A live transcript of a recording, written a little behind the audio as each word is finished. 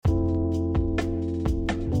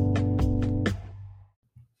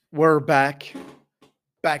We're back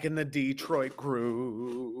in the Detroit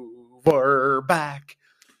groove. We're back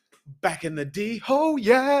in the D. Oh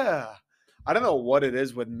yeah. I don't know what it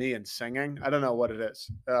is with me and singing. I don't know what it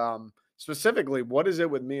is. Specifically, what is it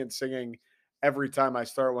with me and singing every time I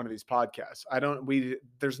start one of these podcasts?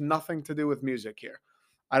 There's nothing to do with music here.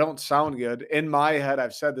 I don't sound good. In my head,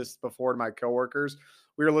 I've said this before to my coworkers.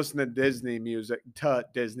 We were listening to Disney music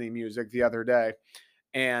the other day.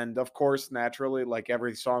 And of course, naturally, like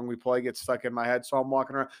every song we play gets stuck in my head. So I'm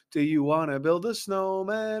walking around. Do you want to build a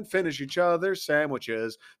snowman? Finish each other's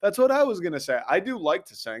sandwiches. That's what I was going to say. I do like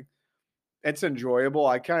to sing. It's enjoyable.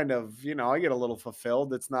 I kind of, I get a little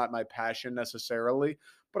fulfilled. It's not my passion necessarily,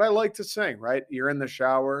 but I like to sing, right? You're in the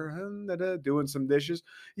shower, doing some dishes.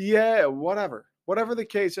 Yeah, whatever. Whatever the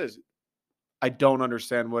case is. I don't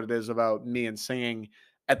understand what it is about me and singing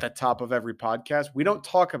at the top of every podcast. We don't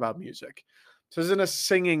talk about music. This isn't a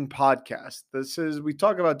singing podcast. We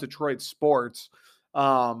talk about Detroit sports.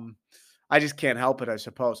 Um, I just can't help it, I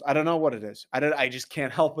suppose. I don't know what it is. I just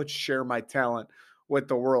can't help but share my talent with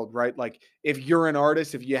the world, right? Like if you're an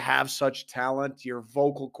artist, if you have such talent, your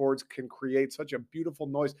vocal cords can create such a beautiful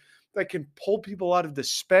noise that can pull people out of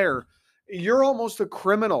despair. You're almost a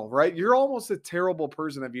criminal, right? You're almost a terrible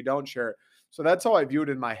person if you don't share it. So that's how I view it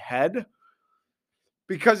in my head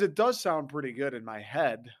because it does sound pretty good in my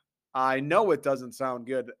head. I know it doesn't sound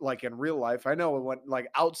good like in real life. I know when like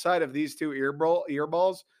outside of these two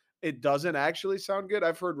earballs, it doesn't actually sound good.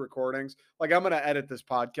 I've heard recordings. Like I'm going to edit this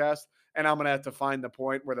podcast and I'm going to have to find the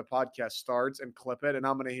point where the podcast starts and clip it and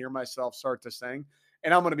I'm going to hear myself start to sing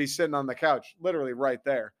and I'm going to be sitting on the couch literally right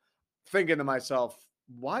there thinking to myself,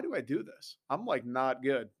 why do I do this? I'm like not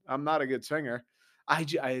good. I'm not a good singer.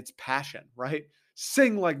 It's passion, right?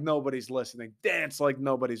 Sing like nobody's listening, dance like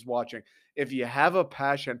nobody's watching. If you have a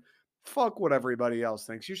passion, fuck what everybody else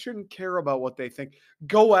thinks. You shouldn't care about what they think.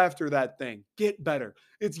 Go after that thing. Get better.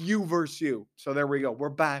 It's you versus you. So there we go. We're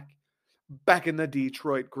back in the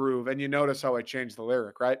Detroit groove. And you notice how I changed the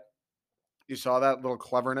lyric, right? You saw that little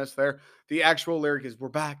cleverness there. The actual lyric is we're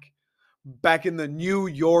back in the New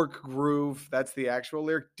York groove. That's the actual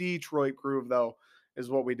lyric. Detroit groove, though, is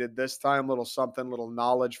what we did this time. Little something, little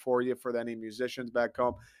knowledge for you for any musicians back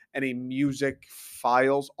home. Any music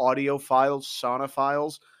files, audio files,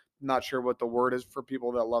 sonophiles. Not sure what the word is for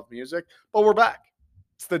people that love music, but we're back.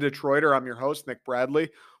 It's the Detroiter. I'm your host, Nick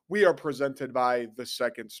Bradley. We are presented by The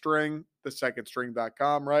Second String,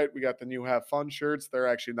 thesecondstring.com, right? We got the new Have Fun shirts. They're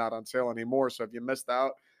actually not on sale anymore, so if you missed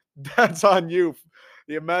out, that's on you.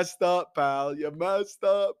 You messed up, pal. You messed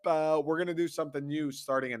up, pal. We're going to do something new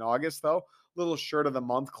starting in August, though. Little shirt of the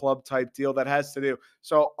month club type deal that has to do.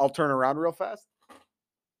 So I'll turn around real fast.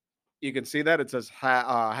 You can see that. It says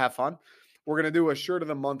have fun. We're going to do a shirt of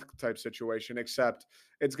the month type situation, except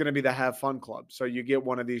it's going to be the Have Fun Club. So you get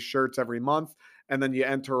one of these shirts every month, and then you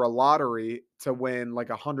enter a lottery to win like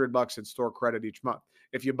 $100 in store credit each month.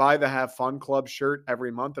 If you buy the Have Fun Club shirt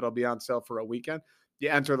every month, it'll be on sale for a weekend. You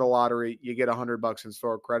enter the lottery, you get $100 in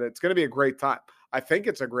store credit. It's going to be a great time. I think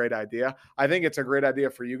it's a great idea. I think it's a great idea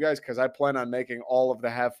for you guys because I plan on making all of the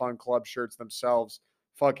Have Fun Club shirts themselves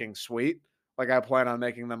fucking sweet. Like I plan on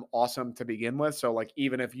making them awesome to begin with. So like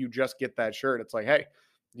even if you just get that shirt, it's like, hey,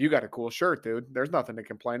 you got a cool shirt, dude. There's nothing to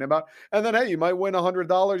complain about. And then hey, you might win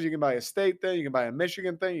 $100. You can buy a state thing, you can buy a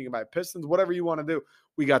Michigan thing, you can buy Pistons, whatever you want to do.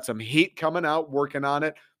 We got some heat coming out, working on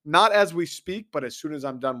it. Not as we speak, but as soon as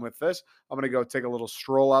I'm done with this, I'm going to go take a little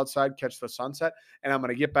stroll outside, catch the sunset, and I'm going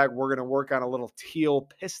to get back. We're going to work on a little teal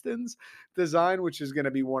Pistons design, which is going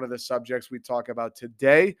to be one of the subjects we talk about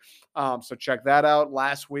today. So check that out.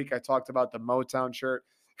 Last week, I talked about the Motown shirt.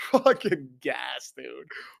 Fucking gas, dude.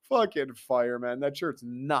 Fucking fire, man. That shirt's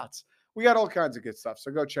nuts. We got all kinds of good stuff, so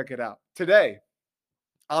go check it out. Today,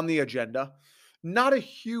 on the agenda, not a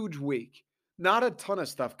huge week, not a ton of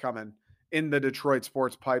stuff coming in the Detroit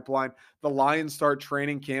sports pipeline. The Lions start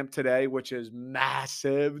training camp today, which is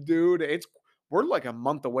massive, dude. We're like a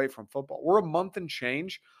month away from football. We're a month and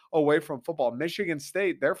change away from football. Michigan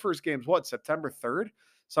State, their first game's what, September 3rd?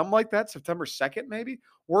 Something like that, September 2nd, maybe.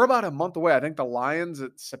 We're about a month away. I think the Lions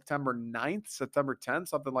at September 9th, September 10th,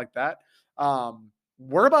 something like that.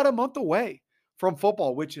 We're about a month away from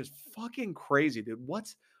football, which is fucking crazy, dude.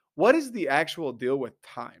 What is the actual deal with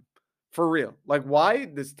time? For real. Like, why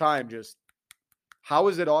this time just, how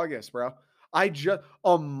is it August, bro? I just,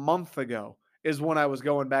 a month ago is when I was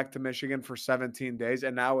going back to Michigan for 17 days.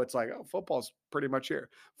 And now it's like, oh, football's pretty much here.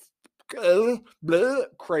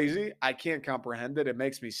 Crazy. I can't comprehend it. It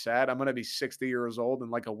makes me sad. I'm going to be 60 years old in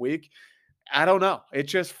like a week. I don't know. It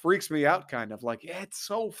just freaks me out kind of like, yeah, it's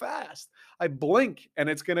so fast. I blink and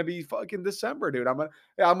it's gonna be fucking December, dude. I'm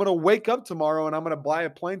gonna wake up tomorrow and I'm gonna buy a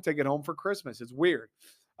plane ticket home for Christmas. It's weird.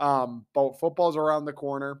 But football's around the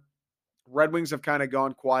corner. Red Wings have kind of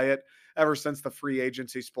gone quiet ever since the free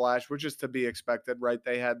agency splash, which is to be expected, right?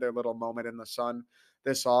 They had their little moment in the sun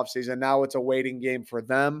this offseason. Now it's a waiting game for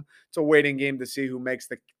them. It's a waiting game to see who makes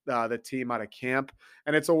the team out of camp.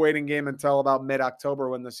 And it's a waiting game until about mid-October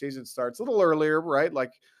when the season starts. A little earlier, right?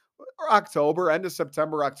 Like October, end of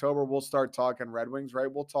September, October, we'll start talking Red Wings,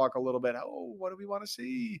 right? We'll talk a little bit. Oh, what do we want to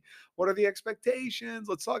see? What are the expectations?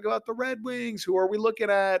 Let's talk about the Red Wings. Who are we looking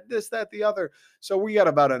at? This, that, the other. So we got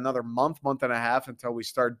about another month and a half until we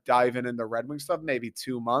start diving into Red Wing stuff, maybe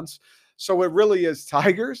 2 months. So it really is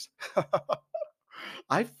Tigers.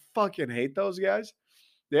 I fucking hate those guys.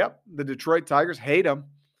 Yep, the Detroit Tigers, hate them.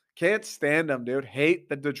 Can't stand them, dude. Hate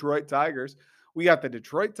the Detroit Tigers. We got the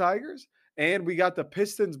Detroit Tigers and we got the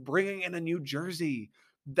Pistons bringing in a new jersey.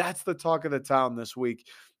 That's the talk of the town this week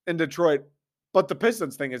in Detroit. But the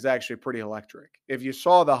Pistons thing is actually pretty electric. If you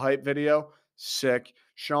saw the hype video, sick.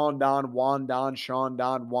 Sean Don, Juan Don, Sean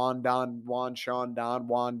Don, Juan Don, Juan Sean Don,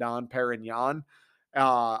 Juan Don, Perignon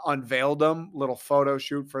unveiled them. Little photo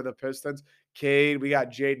shoot for the Pistons. Cade, we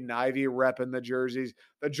got Jaden Ivey repping the jerseys.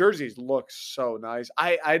 The jerseys look so nice.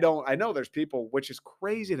 I know there's people, which is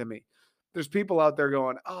crazy to me. There's people out there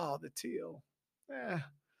going, oh, the teal.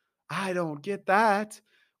 I don't get that.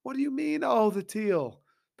 What do you mean, oh, the teal?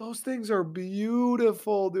 Those things are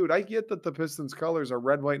beautiful, dude. I get that the Pistons colors are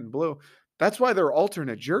red, white, and blue. That's why they're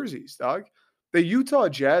alternate jerseys, dog. The Utah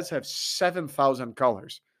Jazz have 7,000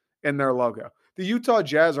 colors in their logo. The Utah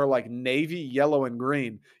Jazz are like navy, yellow, and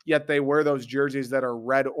green, yet they wear those jerseys that are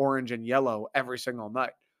red, orange, and yellow every single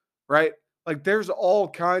night, right? Like there's all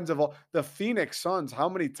kinds of the Phoenix Suns. How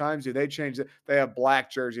many times do they change it? They have black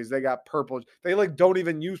jerseys. They got purple. They like don't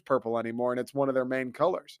even use purple anymore, and it's one of their main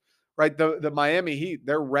colors, right? The Miami Heat,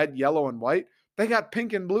 they're red, yellow, and white. They got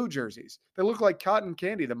pink and blue jerseys. They look like cotton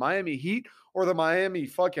candy. The Miami Heat or the Miami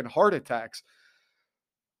fucking Heart Attacks.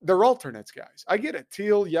 They're alternates, guys. I get it.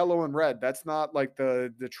 Teal, yellow, and red. That's not like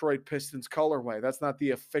the Detroit Pistons colorway. That's not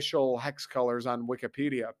the official hex colors on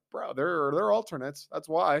Wikipedia. Bro, they're alternates. That's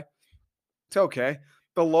why. It's okay.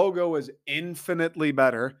 The logo is infinitely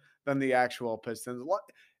better than the actual Pistons.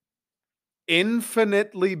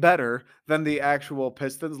 Infinitely better than the actual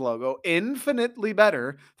Pistons logo. Infinitely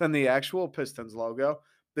better than the actual Pistons logo.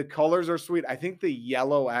 The colors are sweet. I think the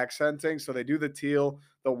yellow accenting, so they do the teal,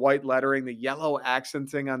 the white lettering, the yellow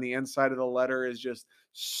accenting on the inside of the letter is just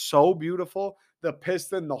so beautiful. The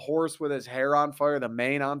piston, the horse with his hair on fire, the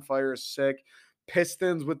mane on fire is sick.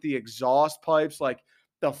 Pistons with the exhaust pipes, like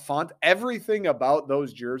the font, everything about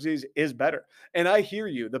those jerseys is better. And I hear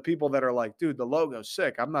you, the people that are like, dude, the logo's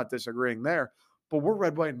sick. I'm not disagreeing there, but we're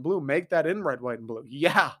red, white, and blue. Make that in red, white, and blue.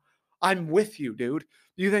 Yeah, I'm with you, dude.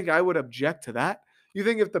 Do you think I would object to that? You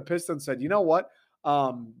think if the Pistons said, you know what,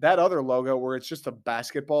 that other logo where it's just a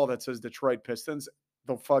basketball that says Detroit Pistons,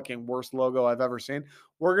 the fucking worst logo I've ever seen,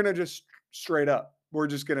 we're going to just straight up, we're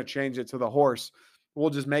just going to change it to the horse. We'll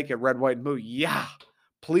just make it red, white, and blue. Yeah,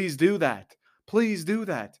 please do that. Please do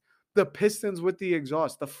that. The Pistons with the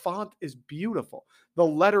exhaust. The font is beautiful. The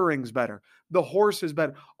lettering's better. The horse is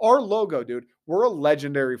better. Our logo, dude, we're a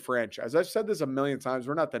legendary franchise. I've said this a million times.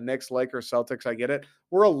 We're not the Knicks, Lakers, Celtics. I get it.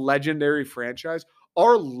 We're a legendary franchise.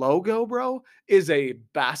 Our logo, bro, is a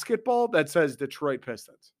basketball that says Detroit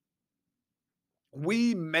Pistons.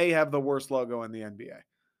 We may have the worst logo in the NBA,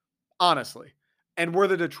 honestly. And we're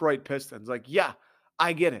the Detroit Pistons. Like, yeah,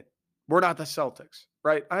 I get it. We're not the Celtics,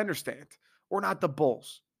 right? I understand. We're not the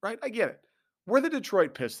Bulls, right? I get it. We're the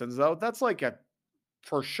Detroit Pistons, though. That's like a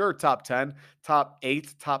for sure top 10, top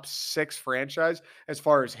 8, top 6 franchise as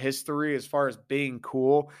far as history, as far as being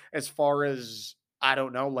cool, as far as I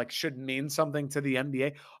don't know, like should mean something to the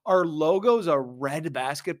NBA. Our logo's a red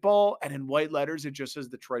basketball and in white letters it just says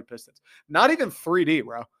Detroit Pistons. Not even 3D,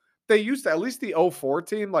 bro. They used to, at least the '04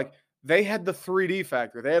 team, like they had the 3D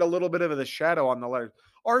factor. They had a little bit of the shadow on the letters.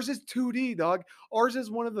 Ours is 2D, dog. Ours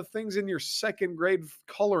is one of the things in your second grade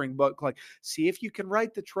coloring book. Like, see if you can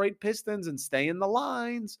write Detroit Pistons and stay in the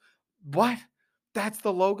lines. What? That's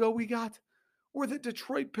the logo we got? We're the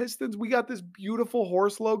Detroit Pistons. We got this beautiful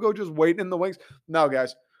horse logo just waiting in the wings. No,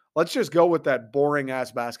 guys, let's just go with that boring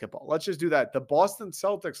ass basketball. Let's just do that. The Boston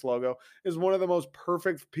Celtics logo is one of the most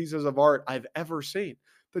perfect pieces of art I've ever seen.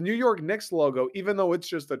 The New York Knicks logo, even though it's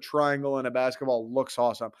just a triangle and a basketball, looks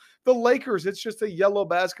awesome. The Lakers, it's just a yellow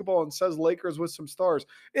basketball and says Lakers with some stars.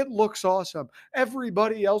 It looks awesome.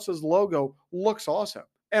 Everybody else's logo looks awesome.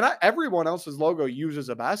 And everyone else's logo uses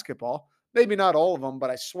a basketball. Maybe not all of them, but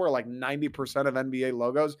I swear like 90% of NBA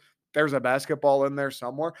logos, there's a basketball in there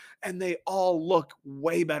somewhere, and they all look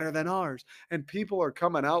way better than ours. And people are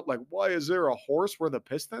coming out like, why is there a horse? We're the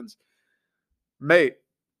Pistons? Mate,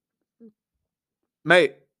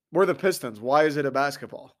 mate, we're the Pistons. Why is it a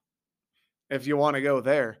basketball? If you want to go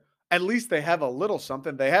there, at least they have a little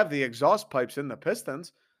something. They have the exhaust pipes in the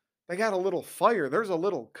Pistons. They got a little fire. There's a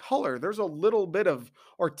little color. There's a little bit of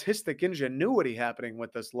artistic ingenuity happening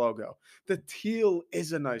with this logo. The teal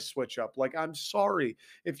is a nice switch up. Like, I'm sorry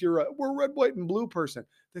if we're red, white, and blue person.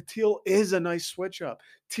 The teal is a nice switch up.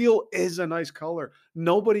 Teal is a nice color.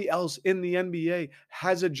 Nobody else in the NBA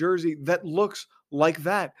has a jersey that looks like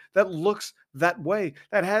that looks that way,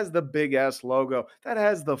 that has the big ass logo, that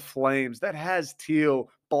has the flames, that has teal,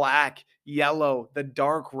 black, yellow, the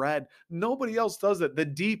dark red. Nobody else does it. The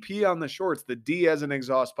DP on the shorts, the D as an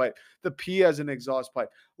exhaust pipe, the P as an exhaust pipe.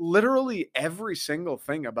 Literally every single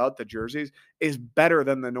thing about the jerseys is better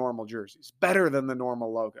than the normal jerseys, better than the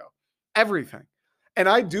normal logo. Everything. And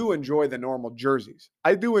I do enjoy the normal jerseys.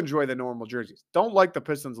 I do enjoy the normal jerseys. Don't like the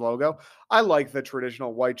Pistons logo. I like the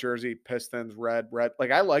traditional white jersey, Pistons, red. Like,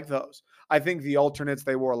 I like those. I think the alternates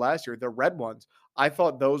they wore last year, the red ones, I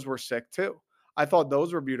thought those were sick too. I thought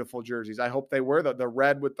those were beautiful jerseys. I hope they wear the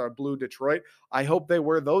red with the blue Detroit. I hope they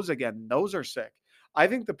wear those again. Those are sick. I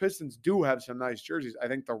think the Pistons do have some nice jerseys. I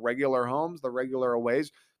think the regular homes, the regular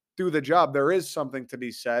aways do the job. There is something to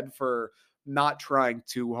be said for not trying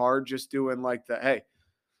too hard, just doing like hey,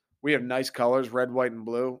 we have nice colors, red, white, and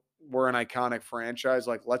blue. We're an iconic franchise.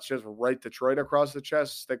 Like, let's just write Detroit across the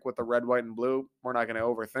chest, stick with the red, white, and blue. We're not going to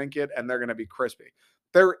overthink it, and they're going to be crispy.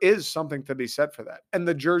 There is something to be said for that. And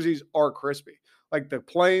the jerseys are crispy. Like, the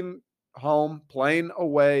plain home, plain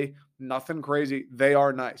away, nothing crazy. They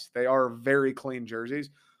are nice. They are very clean jerseys.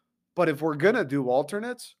 But if we're going to do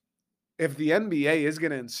alternates, if the NBA is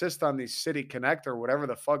going to insist on these City Connect or whatever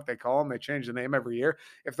the fuck they call them, they change the name every year.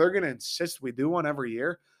 If they're going to insist we do one every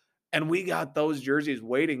year, and we got those jerseys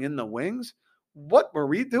waiting in the wings, what were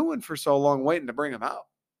we doing for so long waiting to bring them out?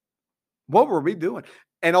 What were we doing?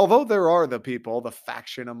 And although there are the people, the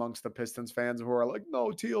faction amongst the Pistons fans who are like,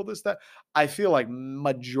 no, teal, this, that, I feel like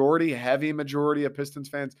heavy majority of Pistons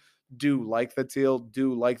fans do like the teal,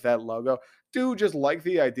 do like that logo, do just like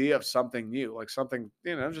the idea of something new, like something,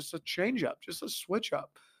 just a change up, just a switch up.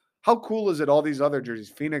 How cool is it? All these other jerseys.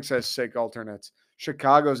 Phoenix has sick alternates.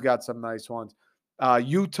 Chicago's got some nice ones.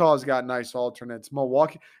 Utah's got nice alternates.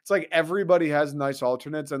 Milwaukee, it's like everybody has nice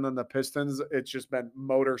alternates, and then the Pistons, it's just been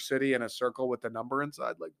Motor City in a circle with the number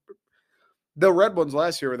inside. Like, the red ones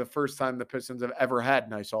last year were the first time the Pistons have ever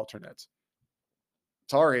had nice alternates.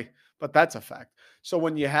 Sorry, but that's a fact. So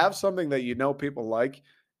when you have something that people like,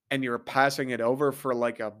 and you're passing it over for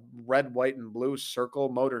like a red, white, and blue circle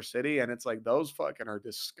Motor City, and it's like those fucking are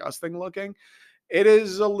disgusting looking, it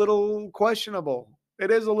is a little questionable. It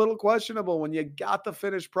is a little questionable when you got the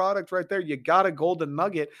finished product right there. You got a golden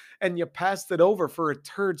nugget and you passed it over for a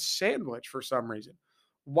turd sandwich for some reason.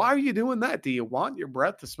 Why are you doing that? Do you want your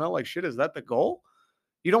breath to smell like shit? Is that the goal?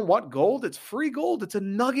 You don't want gold? It's free gold. It's a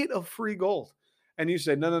nugget of free gold. And you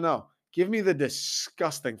say, no, no, no. Give me the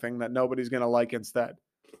disgusting thing that nobody's going to like instead.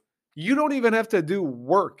 You don't even have to do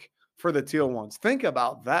work for the teal ones. Think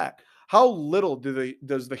about that. How little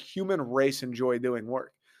does the human race enjoy doing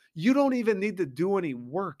work? You don't even need to do any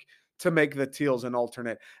work to make the teals an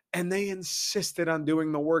alternate. And they insisted on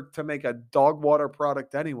doing the work to make a dog water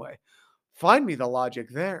product anyway. Find me the logic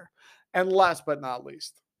there. And last but not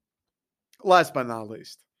least,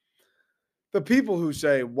 the people who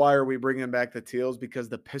say, why are we bringing back the teals? Because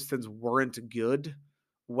the Pistons weren't good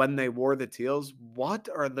when they wore the teals. What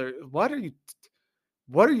are you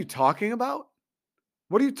talking about?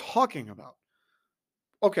 What are you talking about?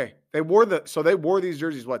 Okay, they wore these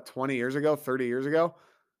jerseys, 20 years ago, 30 years ago,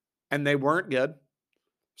 and they weren't good.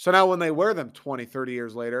 So now when they wear them 20, 30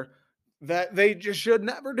 years later, that they just should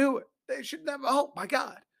never do it. They should never. Oh my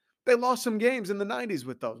God. They lost some games in the 90s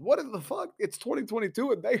with those. What the fuck? It's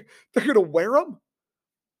 2022 and they're going to wear them?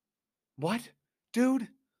 What? Dude,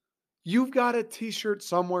 you've got a t-shirt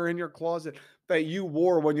somewhere in your closet that you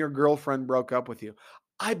wore when your girlfriend broke up with you.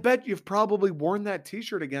 I bet you've probably worn that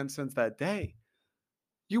t-shirt again since that day.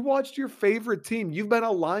 You watched your favorite team. You've been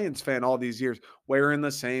a Lions fan all these years, wearing the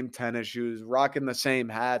same tennis shoes, rocking the same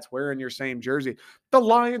hats, wearing your same jersey. The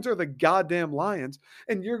Lions are the goddamn Lions,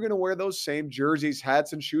 and you're going to wear those same jerseys,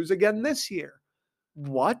 hats, and shoes again this year.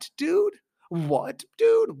 What, dude? What,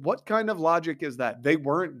 dude? What kind of logic is that? They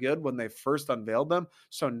weren't good when they first unveiled them,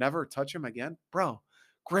 so never touch them again? Bro,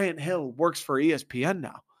 Grant Hill works for ESPN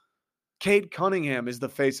now. Cade Cunningham is the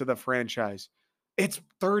face of the franchise. It's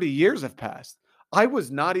 30 years have passed. I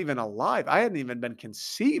was not even alive. I hadn't even been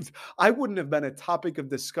conceived. I wouldn't have been a topic of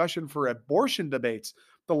discussion for abortion debates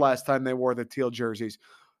the last time they wore the teal jerseys.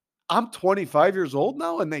 I'm 25 years old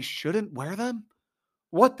now and they shouldn't wear them?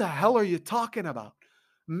 What the hell are you talking about?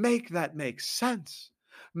 Make that make sense.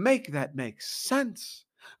 Make that make sense.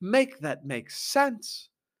 Make that make sense.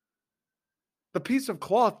 The piece of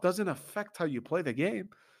cloth doesn't affect how you play the game.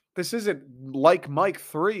 This isn't like Mike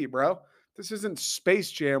 3, bro. This isn't Space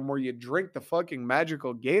Jam where you drink the fucking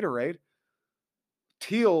magical Gatorade.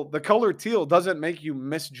 Teal, the color teal doesn't make you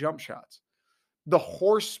miss jump shots. The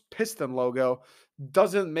horse piston logo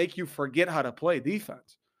doesn't make you forget how to play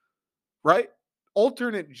defense, right?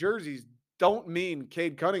 Alternate jerseys don't mean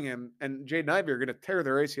Cade Cunningham and Jaden Ivey are going to tear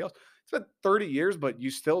their ACLs. It's been 30 years, but you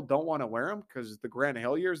still don't want to wear them because the Grant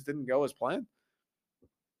Hill years didn't go as planned.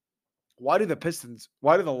 Why do the Lions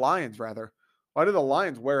why do the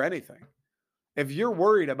Lions wear anything? If you're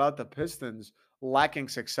worried about the Pistons lacking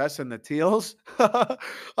success in the Teals,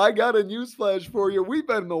 I got a newsflash for you. We've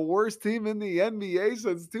been the worst team in the NBA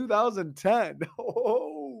since 2010.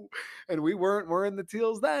 Oh, and we weren't wearing the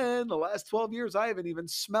Teals then. The last 12 years, I haven't even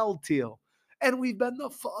smelled teal. And we've been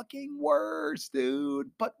the fucking worst,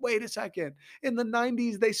 dude. But wait a second. In the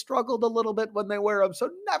 90s, they struggled a little bit when they wear them,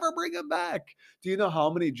 so never bring them back. Do you know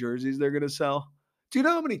how many jerseys they're going to sell? Do you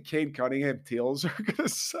know how many Cade Cunningham Teals are going to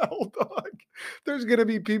sell, dog? There's going to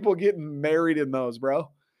be people getting married in those,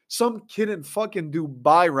 bro. Some kid in fucking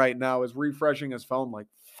Dubai right now is refreshing his phone like,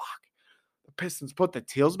 fuck, the Pistons put the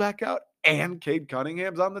Teals back out and Cade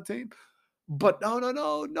Cunningham's on the team. But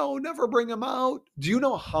no, never bring him out. Do you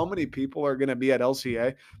know how many people are going to be at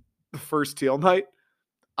LCA the first Teal night?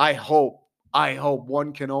 I hope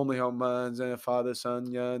one can only hope, Father,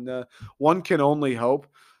 Son, one can only hope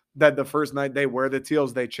that the first night they wear the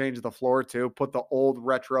Teals, they change the floor too, put the old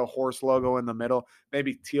retro horse logo in the middle,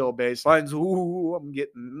 maybe teal baselines. Ooh, I'm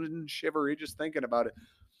getting shivery just thinking about it.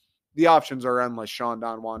 The options are endless. Sean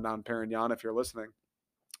Don, Juan Don, Perignon, if you're listening.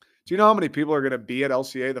 Do you know how many people are going to be at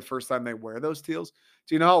LCA the first time they wear those Teals?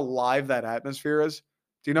 Do you know how live that atmosphere is?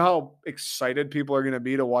 Do you know how excited people are going to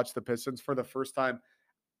be to watch the Pistons for the first time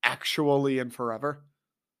actually in forever?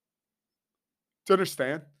 Do you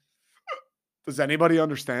understand? Does anybody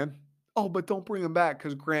understand? Oh, but don't bring him back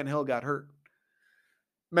because Grant Hill got hurt.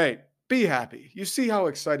 Mate, be happy. You see how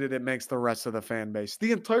excited it makes the rest of the fan base.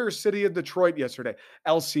 The entire city of Detroit yesterday.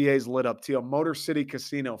 LCA's lit up teal. Motor City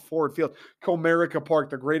Casino, Ford Field, Comerica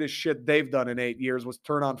Park. The greatest shit they've done in 8 years was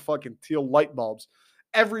turn on fucking teal light bulbs.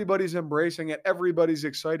 Everybody's embracing it. Everybody's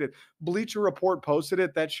excited. Bleacher Report posted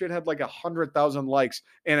it. That shit had like 100,000 likes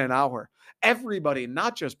in an hour. Everybody,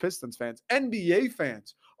 not just Pistons fans, NBA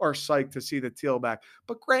fans are psyched to see the teal back.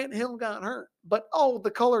 But Grant Hill got hurt. But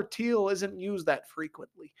the color teal isn't used that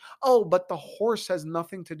frequently. Oh, but the horse has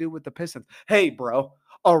nothing to do with the Pistons. Hey, bro,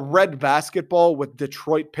 a red basketball with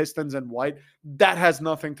Detroit Pistons and white, that has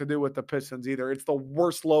nothing to do with the Pistons either. It's the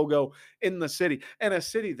worst logo in the city. And a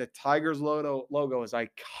city, the Tigers logo is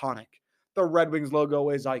iconic. The Red Wings logo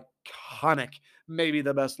is iconic. Maybe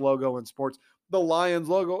the best logo in sports. The Lions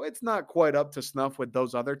logo, it's not quite up to snuff with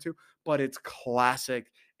those other two, but it's classic.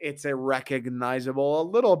 It's a recognizable, a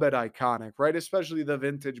little bit iconic, right? Especially the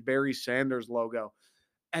vintage Barry Sanders logo.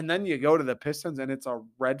 And then you go to the Pistons and it's a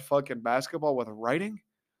red fucking basketball with writing.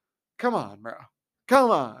 Come on, bro. Come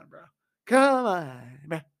on, bro. Come on,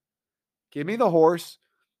 bro. Give me the horse.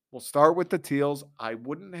 We'll start with the Teals. I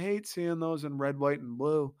wouldn't hate seeing those in red, white, and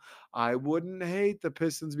blue. I wouldn't hate the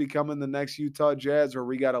Pistons becoming the next Utah Jazz where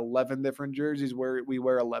we got 11 different jerseys where we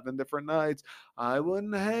wear 11 different nights. I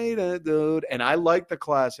wouldn't hate it, dude. And I like the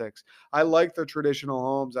classics. I like the traditional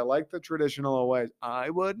homes. I like the traditional aways. I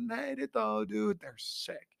wouldn't hate it, though, dude. They're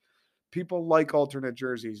sick. People like alternate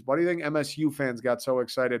jerseys. Why do you think MSU fans got so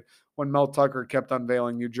excited when Mel Tucker kept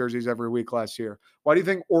unveiling new jerseys every week last year? Why do you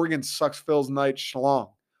think Oregon sucks Phil's night schlong?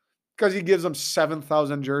 Because he gives them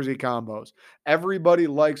 7,000 jersey combos. Everybody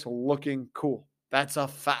likes looking cool. That's a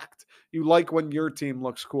fact. You like when your team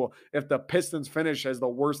looks cool. If the Pistons finish as the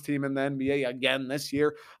worst team in the NBA again this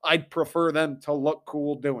year, I'd prefer them to look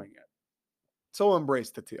cool doing it. So embrace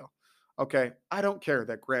the teal. Okay. I don't care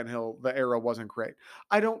that Grant Hill, the era wasn't great.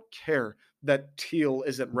 I don't care that teal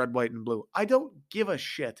isn't red, white, and blue. I don't give a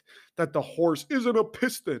shit that the horse isn't a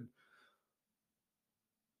Piston.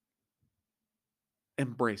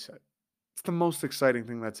 Embrace it. It's the most exciting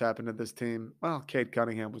thing that's happened to this team. Well, Cade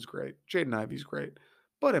Cunningham was great. Jaden Ivey's great.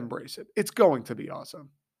 But embrace it. It's going to be awesome.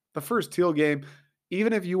 The first teal game,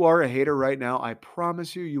 Even if you are a hater right now, I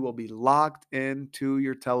promise you, you will be locked into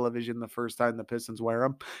your television the first time the Pistons wear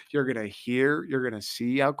them. You're going to hear, you're going to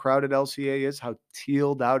see how crowded LCA is, how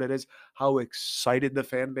tealed out it is, how excited the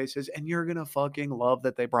fan base is, and you're going to fucking love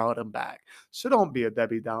that they brought him back. So don't be a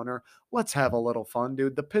Debbie Downer. Let's have a little fun,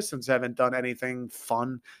 dude. The Pistons haven't done anything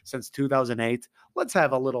fun since 2008. Let's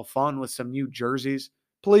have a little fun with some new jerseys,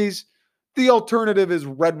 please. The alternative is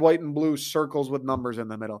red, white, and blue circles with numbers in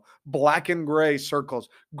the middle, black and gray circles,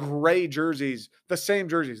 gray jerseys, the same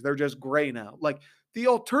jerseys. They're just gray now. Like the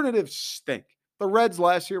alternatives stink. The Reds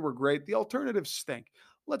last year were great. The alternatives stink.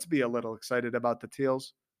 Let's be a little excited about the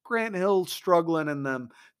Teals. Grant Hill struggling in them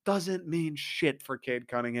doesn't mean shit for Cade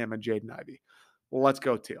Cunningham and Jaden Ivey. Well, let's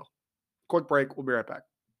go, Teal. Quick break. We'll be right back.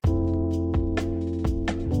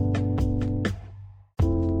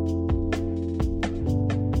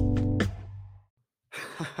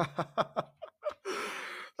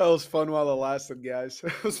 That was fun while it lasted, guys.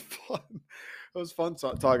 It was fun. It was fun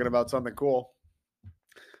talking about something cool.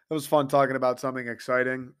 It was fun talking about something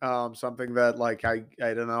exciting, something that like I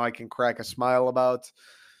don't know I can crack a smile about,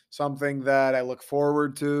 something that I look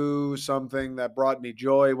forward to, something that brought me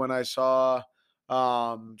joy when I saw,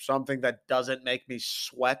 something that doesn't make me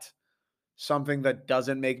sweat, something that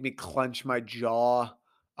doesn't make me clench my jaw,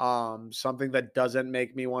 something that doesn't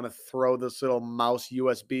make me want to throw this little mouse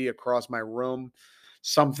USB across my room,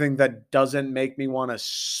 something that doesn't make me want to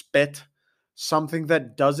spit, something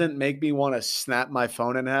that doesn't make me want to snap my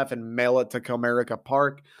phone in half and mail it to Comerica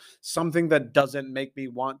Park, something that doesn't make me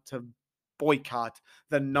want to boycott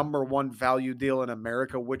the number one value deal in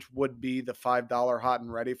America, which would be the $5 hot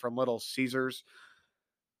and ready from Little Caesars.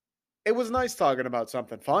 It was nice talking about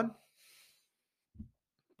something fun.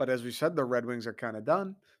 But as we said, the Red Wings are kind of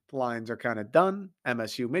done. The Lions are kind of done.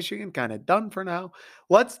 MSU, Michigan, kind of done for now.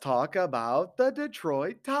 Let's talk about the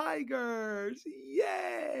Detroit Tigers.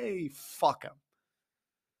 Yay! Fuck them.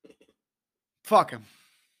 Fuck them.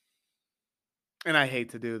 And I hate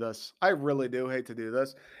to do this. I really do hate to do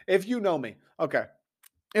this. If you know me, okay.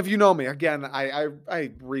 If you know me, again, I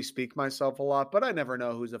re-speak myself a lot, but I never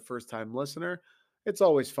know who's a first-time listener. It's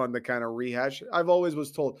always fun to kind of rehash. I've always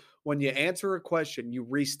was told when you answer a question, you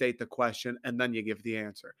restate the question and then you give the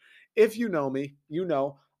answer. If you know me, you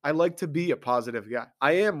know I like to be a positive guy.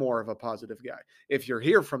 I am more of a positive guy. If you're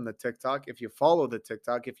here from the TikTok, if you follow the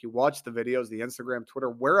TikTok, if you watch the videos, the Instagram,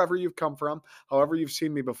 Twitter, wherever you've come from, however you've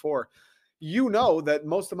seen me before, you know that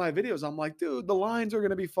most of my videos, I'm like, dude, the Lions are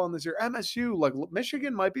going to be fun this year. MSU, like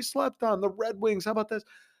Michigan might be slept on. The Red Wings, how about this?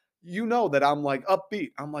 You know that I'm like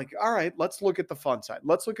upbeat. I'm like, all right, let's look at the fun side.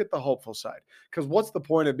 Let's look at the hopeful side. Because what's the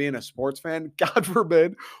point of being a sports fan? God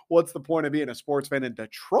forbid, what's the point of being a sports fan in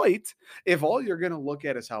Detroit if all you're going to look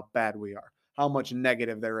at is how bad we are? How much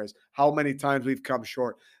negative there is, how many times we've come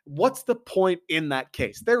short. What's the point in that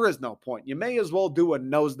case? There is no point. You may as well do a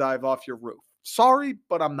nosedive off your roof. Sorry,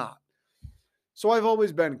 but I'm not. So I've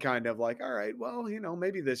always been kind of like, all right, well,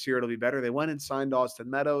 maybe this year it'll be better. They went and signed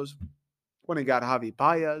Austin Meadows when he got Javi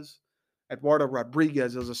Baez. Eduardo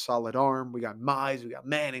Rodriguez is a solid arm. We got Mize, we got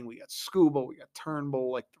Manning, we got Scuba, we got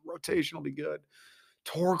Turnbull. Like the rotation will be good.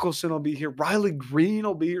 Torkelson will be here. Riley Green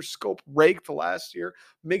will be here. Scope raked last year.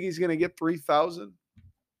 Miggy's going to get 3,000.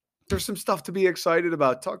 There's some stuff to be excited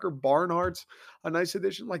about. Tucker Barnhart's a nice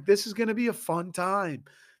addition. Like this is going to be a fun time.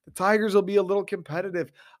 The Tigers will be a little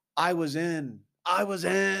competitive. I was in. I was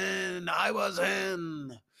in. I was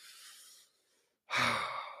in.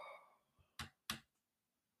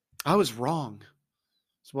 I was wrong.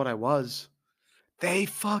 That's what I was. They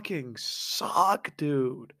fucking suck,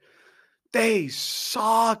 dude. They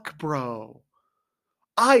suck, bro.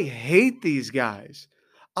 I hate these guys.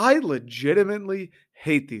 I legitimately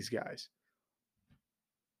hate these guys.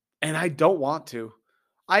 And I don't want to.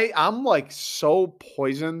 I'm like so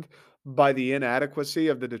poisoned by the inadequacy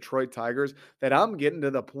of the Detroit Tigers that I'm getting to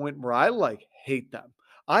the point where I like hate them.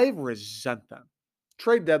 I resent them.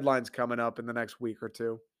 Trade deadline's coming up in the next week or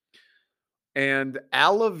two. And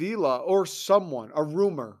Alavila or someone, a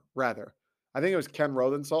rumor rather, I think it was Ken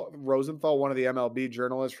Rosenthal, one of the MLB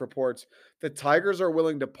journalists, reports the Tigers are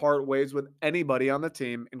willing to part ways with anybody on the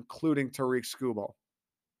team, including Tariq Skubal.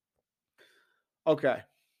 Okay.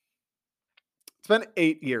 It's been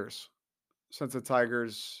 8 years since the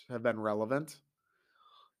Tigers have been relevant.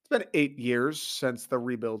 It's been 8 years since the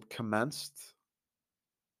rebuild commenced.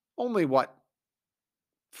 Only what,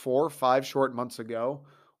 4 or 5 short months ago,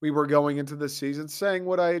 we were going into the season saying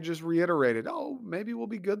what I had just reiterated. Oh, maybe we'll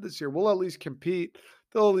be good this year. We'll at least compete.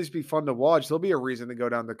 They'll at least be fun to watch. There'll be a reason to go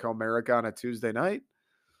down to Comerica on a Tuesday night.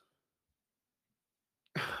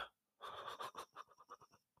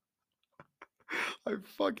 I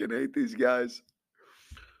fucking hate these guys.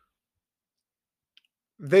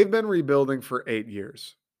 They've been rebuilding for 8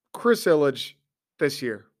 years. Chris Ilitch this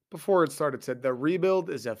year, before it started, said the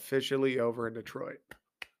rebuild is officially over in Detroit.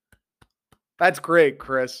 That's great,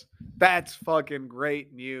 Chris. That's fucking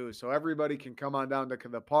great news. So everybody can come on down to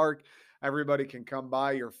the park. Everybody can come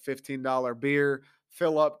buy your $15 beer,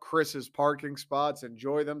 fill up Chris's parking spots,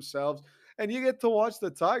 enjoy themselves. And you get to watch the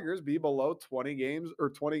Tigers be below 20 games or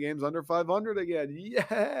 20 games under 500 again.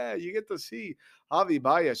 Yeah, you get to see Javi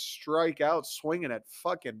Baez strike out swinging at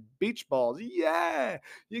fucking beach balls. Yeah,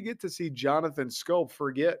 you get to see Jonathan Scope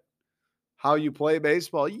forget how you play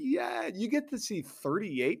baseball. Yeah, you get to see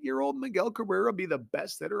 38-year-old Miguel Cabrera be the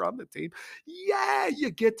best hitter on the team. Yeah, you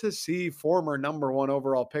get to see former number one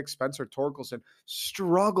overall pick Spencer Torkelson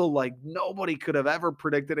struggle like nobody could have ever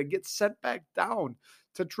predicted and get sent back down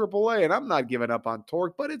to AAA. And I'm not giving up on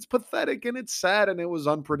Torque, but it's pathetic and it's sad and it was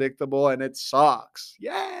unpredictable and it sucks.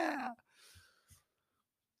 Yeah.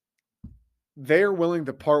 They're willing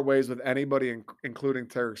to part ways with anybody, including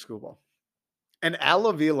Tarek Skubal. And Al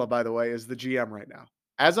Avila, by the way, is the GM right now.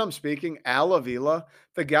 As I'm speaking, Al Avila,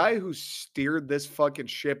 the guy who steered this fucking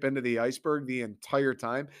ship into the iceberg the entire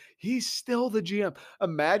time, he's still the GM.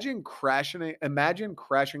 Imagine crashing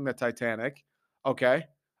the Titanic. Okay.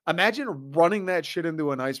 Imagine running that shit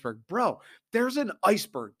into an iceberg. Bro, there's an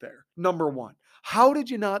iceberg there. Number one. How did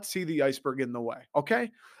you not see the iceberg in the way? Okay.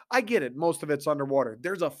 I get it. Most of it's underwater.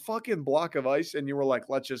 There's a fucking block of ice, and you were like,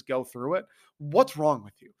 let's just go through it. What's wrong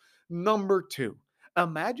with you? Number two,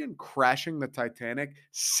 imagine crashing the Titanic,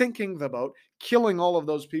 sinking the boat, killing all of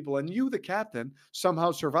those people, and you, the captain,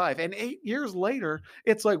 somehow survive. And 8 years later,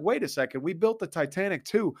 it's like, wait a second, we built the Titanic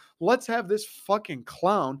too. Let's have this fucking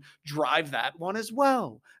clown drive that one as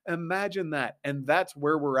well. Imagine that. And that's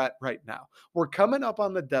where we're at right now. We're coming up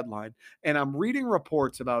on the deadline, and I'm reading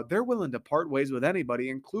reports about they're willing to part ways with anybody,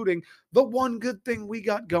 including the one good thing we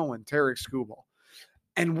got going, Tarek Skubal.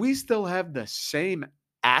 And we still have the same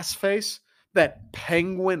ass face, that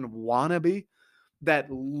penguin wannabe,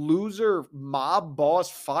 that loser mob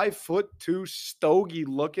boss, 5'2", stogie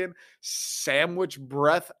looking, sandwich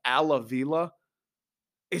breath Alavila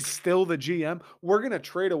is still the GM. We're going to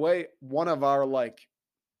trade away one of our like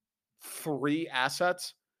 3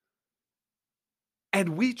 assets. And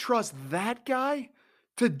we trust that guy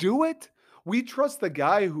to do it. We trust the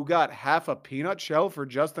guy who got half a peanut shell for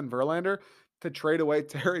Justin Verlander to trade away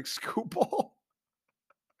Tarek Skubal.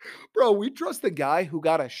 Bro, we trust the guy who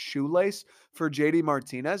got a shoelace for JD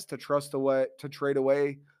Martinez to trade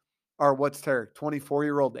away our what's Tarek,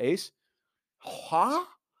 24-year-old ace? Huh?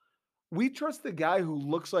 We trust the guy who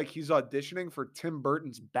looks like he's auditioning for Tim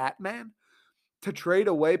Burton's Batman to trade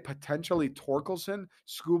away potentially Torkelson,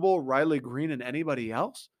 Skubal, Riley Green, and anybody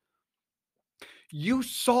else? You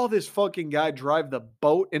saw this fucking guy drive the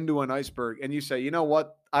boat into an iceberg, and you say, you know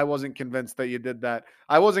what? I wasn't convinced that you did that.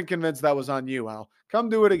 I wasn't convinced that was on you, Al. Come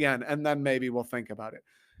do it again, and then maybe we'll think about it.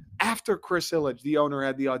 After Chris Ilitch, the owner,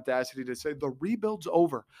 had the audacity to say the rebuild's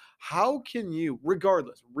over. How can you,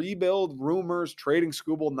 regardless, rebuild, rumors, trading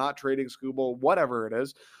Skubal, not trading Skubal, whatever it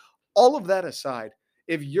is, all of that aside,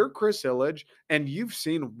 if you're Chris Ilitch and you've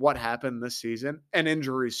seen what happened this season, and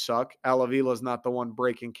injuries suck, Alavila's not the one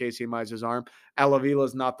breaking Casey Mize's arm.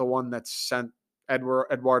 Alavila's not the one that sent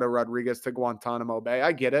Eduardo Rodriguez to Guantanamo Bay.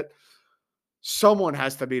 I get it. Someone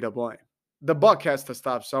has to be to blame. The buck has to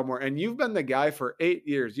stop somewhere. And you've been the guy for 8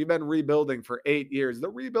 years. You've been rebuilding for 8 years. The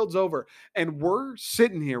rebuild's over. And we're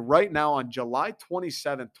sitting here right now on July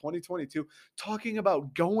 27th, 2022, talking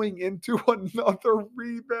about going into another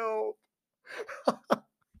rebuild.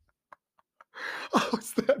 How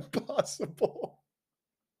is that possible?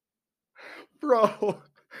 Bro,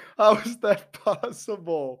 how is that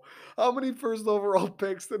possible? How many first overall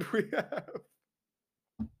picks did we have?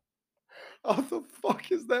 How the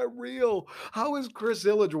fuck is that real? How is Chris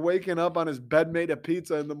Ilitch waking up on his bed made of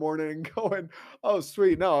pizza in the morning and going, oh,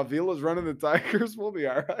 sweet, no, Avila's running the Tigers? We'll be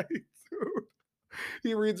all right, dude.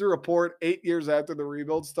 He reads a report 8 years after the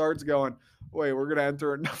rebuild starts going, wait, we're going to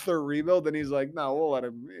enter another rebuild? And he's like, no, we'll let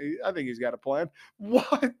him. I think he's got a plan.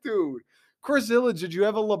 What, dude? Chris Ilitch, did you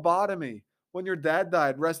have a lobotomy when your dad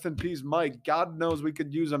died? Rest in peace, Mike. God knows we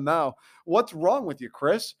could use him now. What's wrong with you,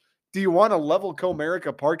 Chris? Do you want to level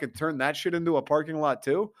Comerica Park and turn that shit into a parking lot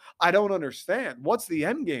too? I don't understand. What's the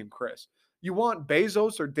end game, Chris? You want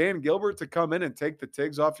Bezos or Dan Gilbert to come in and take the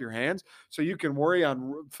tigs off your hands so you can worry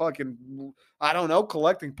on fucking, I don't know,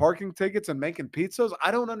 collecting parking tickets and making pizzas? I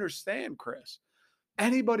don't understand, Chris.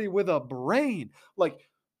 Anybody with a brain, like,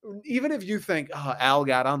 even if you think, oh, Al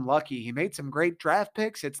got unlucky, he made some great draft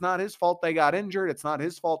picks. It's not his fault they got injured. It's not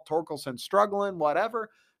his fault Torkelson's struggling, whatever.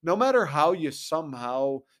 No matter how you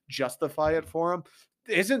somehow justify it for him,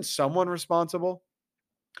 isn't someone responsible?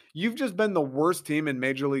 You've just been the worst team in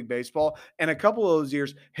Major League Baseball, and a couple of those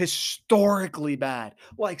years historically bad,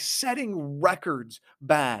 like setting records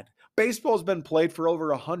bad. Baseball's been played for over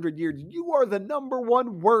 100 years. You are the number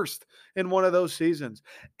one worst in one of those seasons,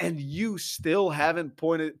 and you still haven't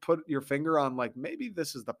put your finger on, like, maybe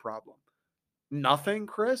this is the problem. Nothing,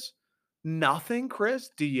 Chris? Nothing,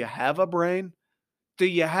 Chris? Do you have a brain? Do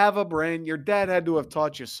you have a brain? Your dad had to have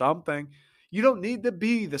taught you something. You don't need to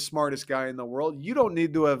be the smartest guy in the world. You don't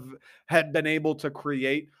need to have had been able to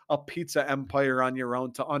create a pizza empire on your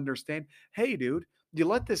own to understand, hey, dude, you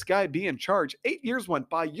let this guy be in charge. 8 years went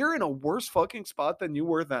by. You're in a worse fucking spot than you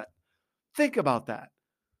were then. Think about that.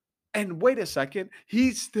 And wait a second,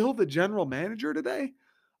 he's still the general manager today?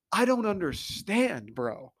 I don't understand,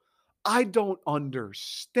 bro. I don't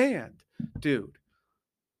understand, dude.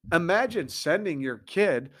 Imagine sending your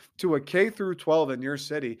kid to a K through 12 in your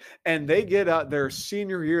city and they get out their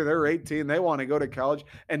senior year, they're 18, they want to go to college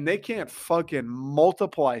and they can't fucking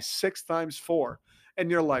multiply 6 times 4. And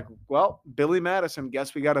you're like, well, Billy Madison,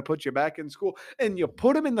 guess we got to put you back in school. And you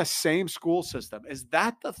put him in the same school system. Is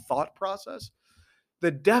that the thought process? The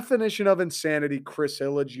definition of insanity, Chris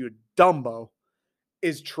Hillage, you dumbo,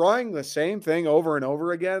 is trying the same thing over and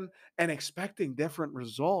over again and expecting different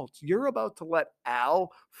results. You're about to let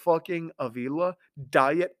Al fucking Avila,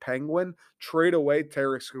 Diet Penguin, trade away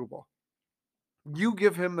Tarek Skubal. You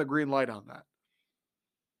give him the green light on that.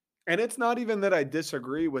 And it's not even that I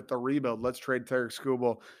disagree with the rebuild. Let's trade Tarek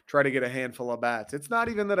Skubal, try to get a handful of bats. It's not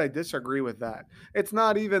even that I disagree with that. It's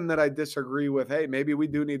not even that I disagree with, hey, maybe we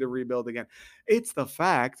do need to rebuild again. It's the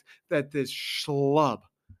fact that this schlub,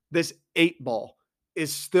 this 8 ball,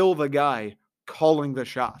 is still the guy calling the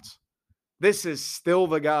shots. This is still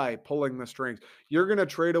the guy pulling the strings. You're going to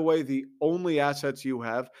trade away the only assets you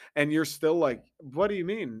have, and you're still like, what do you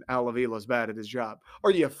mean Al Avila's bad at his job?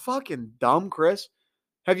 Are you fucking dumb, Chris?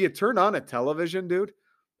 Have you turned on a television, dude?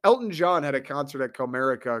 Elton John had a concert at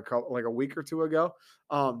Comerica like a week or two ago.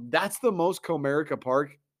 That's the most Comerica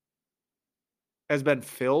Park has been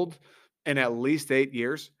filled in at least 8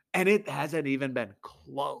 years, and it hasn't even been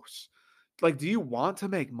close. Like, do you want to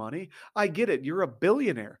make money? I get it. You're a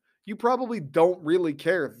billionaire. You probably don't really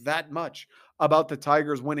care that much about the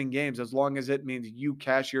Tigers winning games as long as it means you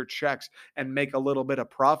cash your checks and make a little bit of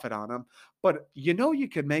profit on them. But you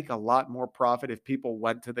could make a lot more profit if people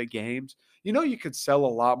went to the games. You could sell a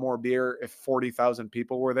lot more beer if 40,000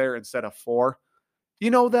 people were there instead of 4. You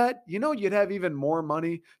know that? You'd have even more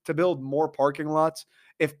money to build more parking lots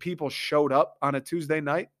if people showed up on a Tuesday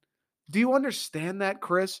night. Do you understand that,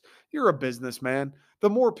 Chris? You're a businessman. The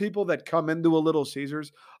more people that come into a Little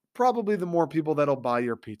Caesars, probably the more people that'll buy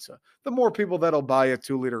your pizza. The more people that'll buy a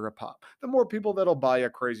 2 liter of pop. The more people that'll buy a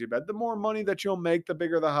crazy bed. The more money that you'll make, the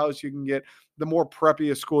bigger the house you can get, the more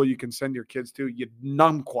preppy a school you can send your kids to. You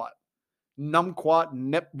numquat. Numquat,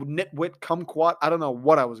 nitwit, kumquat. I don't know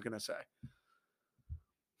what I was going to say.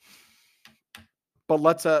 But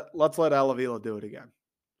let's let Al Avila do it again.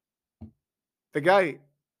 The guy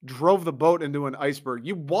drove the boat into an iceberg.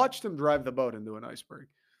 You watched him drive the boat into an iceberg.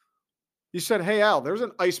 You said, hey, Al, there's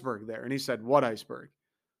an iceberg there. And he said, what iceberg?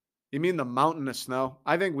 You mean the mountain of snow?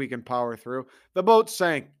 I think we can power through. The boat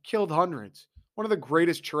sank, killed hundreds. One of the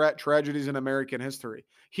greatest tragedies in American history.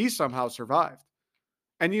 He somehow survived.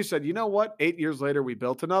 And you said, you know what? 8 years later, we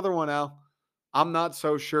built another one, Al. I'm not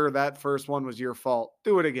so sure that first one was your fault.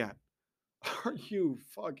 Do it again. Are you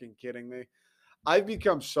fucking kidding me? I've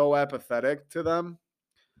become so apathetic to them.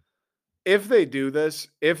 If they do this,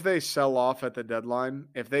 if they sell off at the deadline,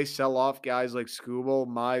 if they sell off guys like Skubal,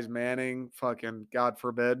 Mize, Manning, fucking God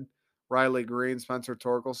forbid, Riley Green, Spencer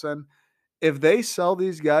Torkelson, if they sell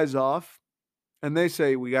these guys off and they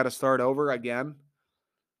say we got to start over again,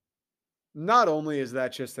 not only is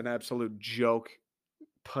that just an absolute joke,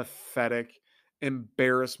 pathetic,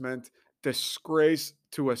 embarrassment, disgrace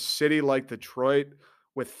to a city like Detroit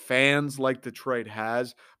with fans like Detroit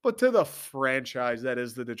has, but to the franchise that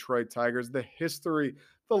is the Detroit Tigers, the history,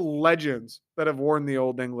 the legends that have worn the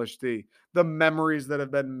Old English D, the memories that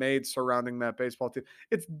have been made surrounding that baseball team.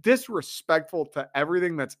 It's disrespectful to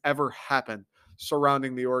everything that's ever happened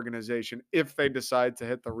surrounding the organization if they decide to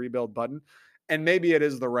hit the rebuild button. And maybe it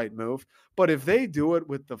is the right move. But if they do it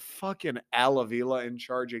with the fucking Al Avila in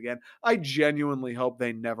charge again, I genuinely hope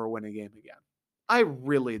they never win a game again. I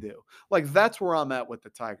really do. Like, that's where I'm at with the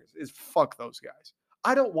Tigers, is fuck those guys.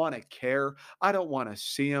 I don't want to care. I don't want to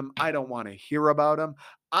see them. I don't want to hear about them.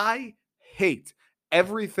 I hate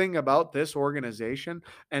everything about this organization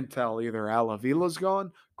until either Al Avila's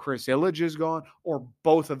gone, Chris Illich is gone, or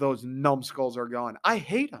both of those numbskulls are gone. I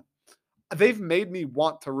hate them. they've made me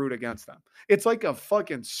want to root against them. It's like a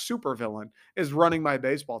fucking supervillain is running my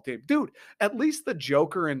baseball team. Dude, at least the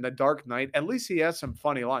Joker in The Dark Knight, at least he has some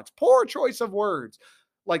funny lines. Poor choice of words.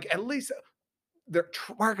 Like, at least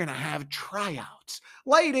we're going to have tryouts.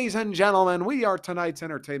 Ladies and gentlemen, we are tonight's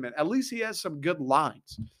entertainment. At least he has some good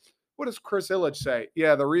lines. What does Chris Ilitch say?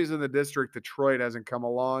 Yeah, the reason the district Detroit hasn't come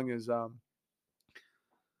along is well,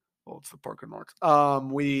 it's the parking marks.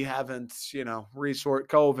 We haven't, resort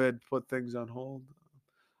COVID, put things on hold.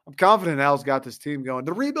 I'm confident Al's got this team going.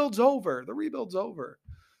 The rebuild's over. The rebuild's over.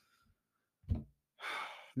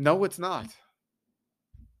 No, it's not.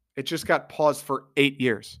 It just got paused for 8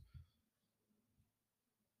 years.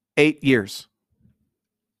 8 years.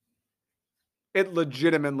 It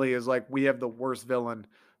legitimately is like we have the worst villain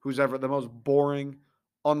who's ever, the most boring,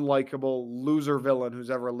 unlikable loser villain who's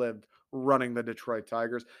ever lived running the Detroit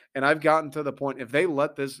Tigers. And I've gotten to the point, if they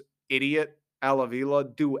let this idiot Al Avila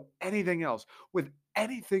do anything else with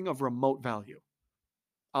anything of remote value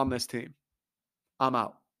on this team, I'm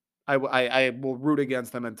out. I will root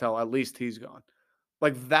against them until at least he's gone.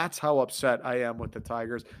 Like, that's how upset I am with the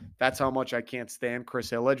Tigers. That's how much I can't stand Chris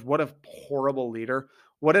Ilitch. What a horrible leader.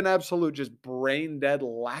 What an absolute just brain dead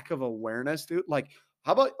lack of awareness, dude. Like,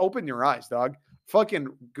 how about open your eyes, dog? Fucking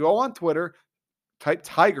go on Twitter, type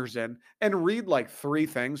Tigers in, and read like 3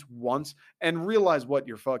 things once and realize what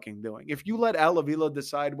you're fucking doing. If you let Al Avila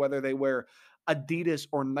decide whether they wear Adidas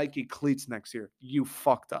or Nike cleats next year, you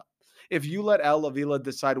fucked up. If you let Al Avila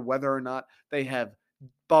decide whether or not they have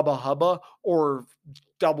Bubba Hubba or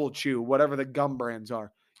Double Chew, whatever the gum brands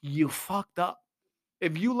are, you fucked up.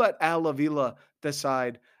 If you let Al Avila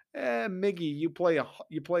decide, Miggy, you play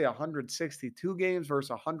 162 games versus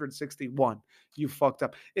 161, you fucked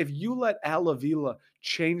up. If you let Al Avila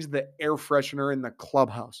change the air freshener in the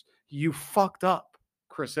clubhouse, you fucked up,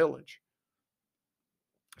 Chris Ilitch.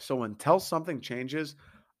 So until something changes,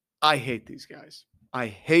 I hate these guys. I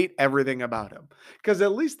hate everything about him because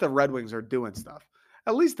at least the Red Wings are doing stuff.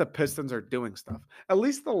 At least the Pistons are doing stuff. At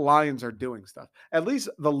least the Lions are doing stuff. At least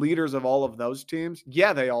the leaders of all of those teams,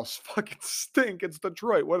 yeah, they all fucking stink. It's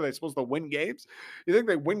Detroit. What are they supposed to win games? You think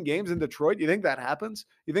they win games in Detroit? You think that happens?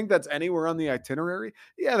 You think that's anywhere on the itinerary?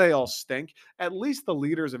 Yeah, they all stink. At least the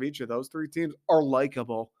leaders of each of those 3 teams are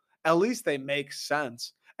likable. At least they make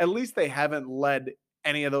sense. At least they haven't led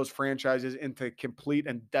any of those franchises into complete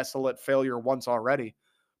and desolate failure once already.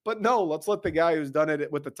 But no, let's let the guy who's done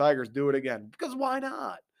it with the Tigers do it again. Because why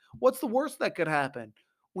not? What's the worst that could happen?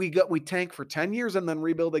 We tank for 10 years and then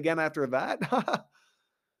rebuild again after that?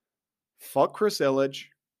 Fuck Chris Ilitch.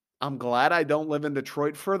 I'm glad I don't live in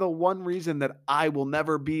Detroit for the one reason that I will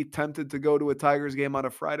never be tempted to go to a Tigers game on a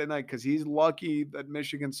Friday night because he's lucky that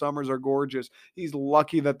Michigan summers are gorgeous. He's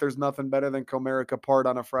lucky that there's nothing better than Comerica Park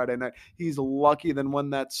on a Friday night. He's lucky that when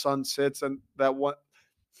that sun sits and that one,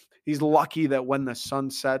 he's lucky that when the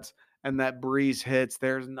sun sets and that breeze hits,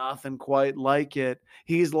 there's nothing quite like it.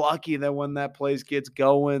 He's lucky that when that place gets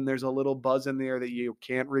going, there's a little buzz in the air that you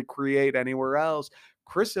can't recreate anywhere else.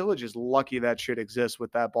 Chris Ilitch is lucky that shit exists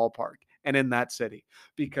with that ballpark and in that city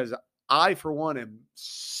because I, for one, am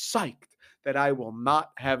psyched that I will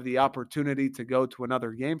not have the opportunity to go to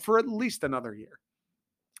another game for at least another year.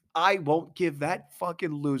 I won't give that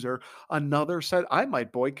fucking loser another set. I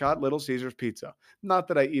might boycott Little Caesars Pizza. Not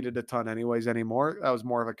that I eat it a ton anyways anymore. That was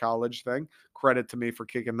more of a college thing. Credit to me for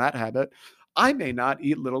kicking that habit. I may not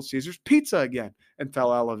eat Little Caesars Pizza again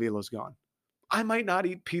until Al Avila's gone. I might not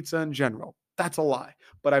eat pizza in general. That's a lie.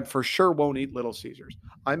 But I for sure won't eat Little Caesars.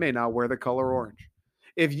 I may not wear the color orange.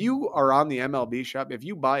 If you are on the MLB shop, if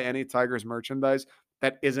you buy any Tigers merchandise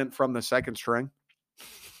that isn't from the second string,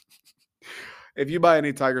 if you buy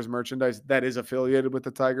any Tigers merchandise that is affiliated with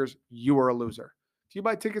the Tigers, you are a loser. If you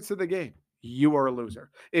buy tickets to the game, you are a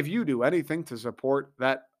loser. If you do anything to support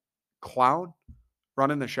that clown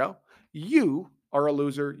running the show, you are a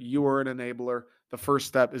loser. You are an enabler. The first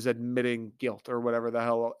step is admitting guilt or whatever the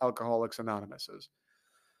hell Alcoholics Anonymous is.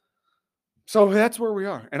 So that's where we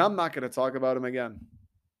are. And I'm not going to talk about him again.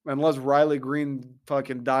 Unless Riley Green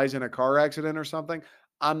fucking dies in a car accident or something,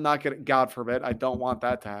 I'm not going to, God forbid, I don't want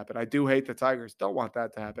that to happen. I do hate the Tigers. Don't want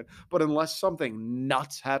that to happen. But unless something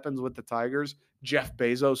nuts happens with the Tigers, Jeff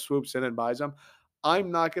Bezos swoops in and buys them,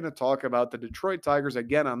 I'm not going to talk about the Detroit Tigers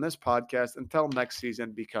again on this podcast until next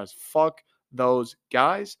season because fuck those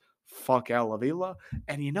guys. Fuck Al Avila.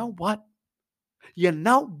 And you know what? You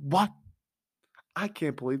know what? I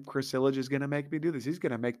can't believe Chris Ilitch is going to make me do this. He's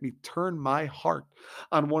going to make me turn my heart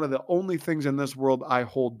on one of the only things in this world I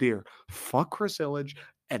hold dear. Fuck Chris Ilitch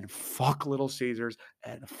and fuck Little Caesars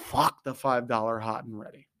and fuck the $5 hot and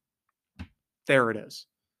ready. There it is.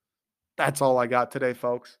 That's all I got today,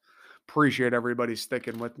 folks. Appreciate everybody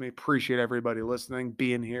sticking with me. Appreciate everybody listening,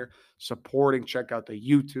 being here, supporting. Check out the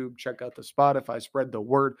YouTube, check out the Spotify, spread the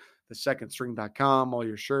word, thesecondstring.com, all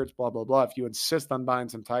your shirts, blah, blah, blah. If you insist on buying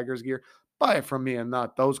some Tigers gear, buy it from me and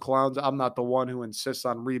not those clowns. I'm not the one who insists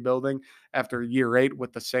on rebuilding after year 8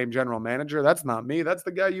 with the same general manager. That's not me. That's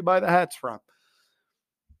the guy you buy the hats from.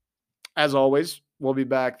 As always, we'll be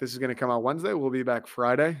back. This is going to come out Wednesday. We'll be back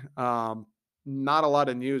Friday. Not a lot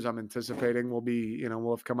of news I'm anticipating.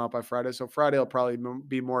 We'll have come out by Friday. So Friday will probably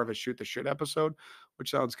be more of a shoot the shit episode,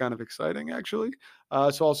 which sounds kind of exciting, actually.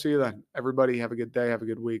 So I'll see you then. Everybody have a good day. Have a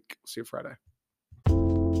good week. See you Friday.